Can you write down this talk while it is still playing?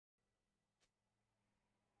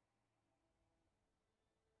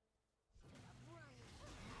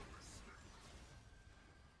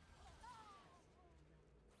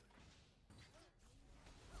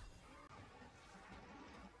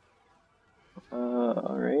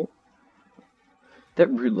That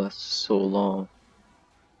route lasts so long.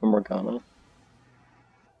 For Morgana.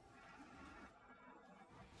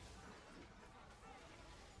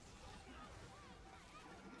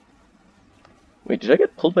 Wait, did I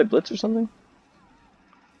get pulled by Blitz or something?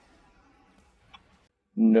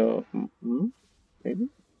 No. Hmm? Maybe?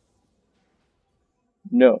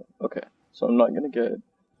 No. Okay. So I'm not gonna get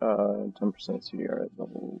 10% CDR at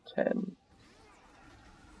level 10.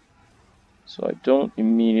 So I don't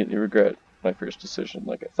immediately regret my first decision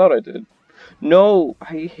like I thought I did. No!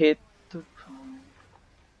 I hit the...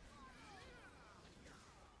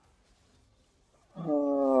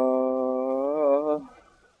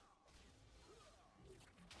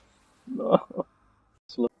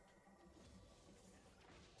 no.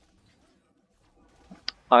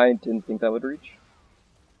 I didn't think that would reach.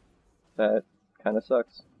 That kind of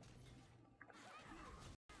sucks.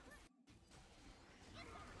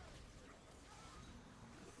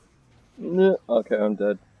 Okay, I'm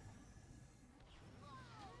dead.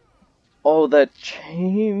 Oh, that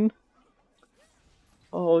chain!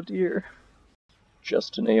 Oh dear.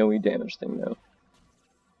 Just an AoE damage thing now.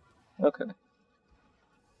 Okay.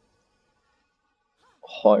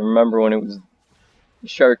 Oh, I remember when it was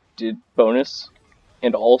Shark did bonus.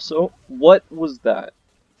 And also, what was that?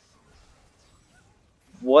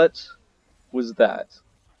 What was that?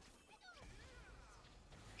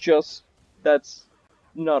 Just, that's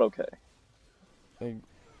not okay. Like,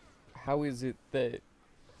 how is it that...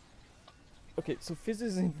 Okay, so Fizz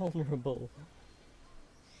is invulnerable.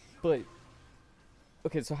 But...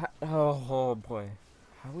 Okay, so oh boy.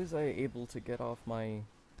 How was I able to get off my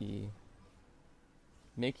E?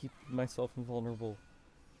 Make myself invulnerable.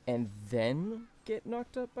 And then get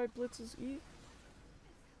knocked up by Blitz's E?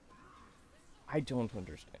 I don't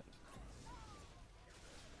understand.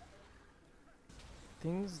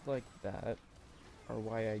 Things like that are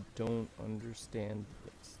why I don't understand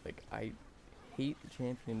Blitz. Like, I hate the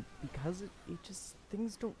champion because it just,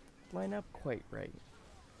 things don't line up quite right.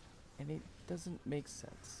 And it doesn't make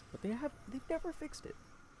sense. But they've never fixed it.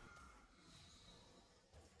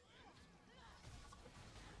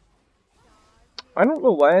 I don't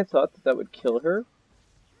know why I thought that would kill her.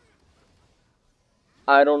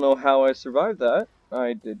 I don't know how I survived that.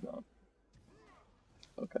 I did not.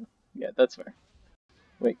 Okay. Yeah, that's fair.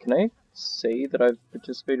 Wait, can I say that I've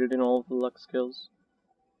participated in all of the luck skills?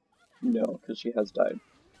 No, because she has died.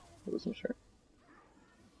 I wasn't sure.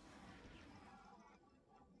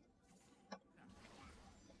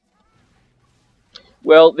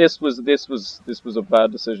 Well, this was a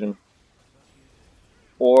bad decision.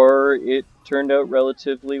 Or it turned out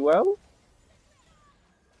relatively well?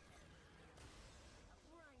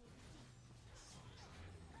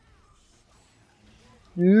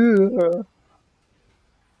 Yeah.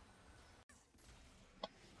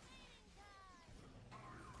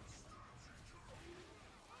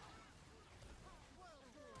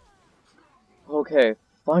 Okay,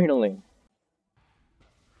 finally.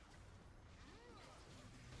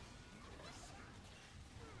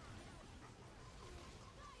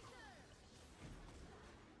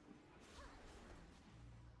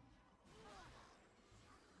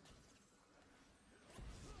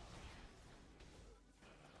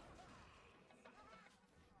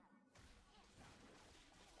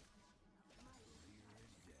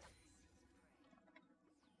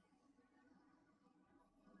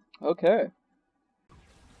 Okay.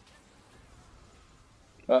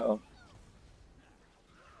 Uh-oh.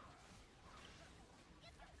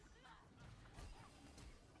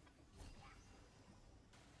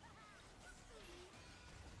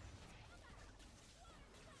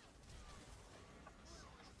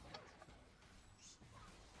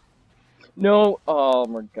 No! Oh,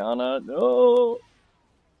 Morgana, no!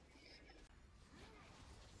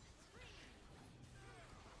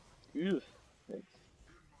 Ew. Thanks.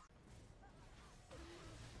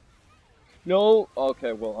 No!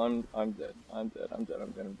 Okay, well, I'm dead. I'm dead.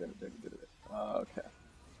 Okay.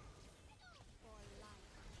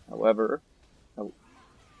 However... Oh,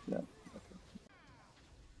 no.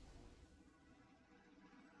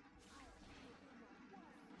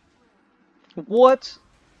 Okay. What?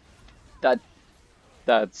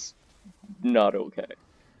 That's not okay.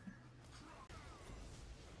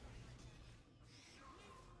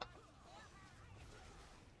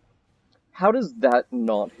 How does that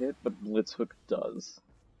not hit, but Blitzhook does?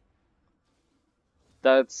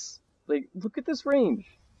 That's... like, look at this range!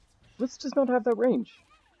 Blitz does not have that range.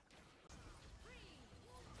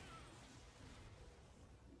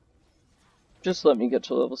 Just let me get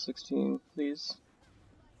to level 16, please.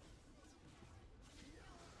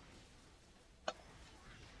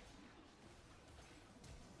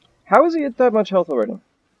 How is he at that much health already?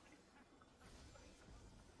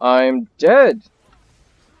 I'm dead!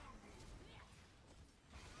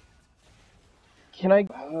 Can I...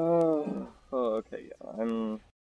 oh, okay, yeah,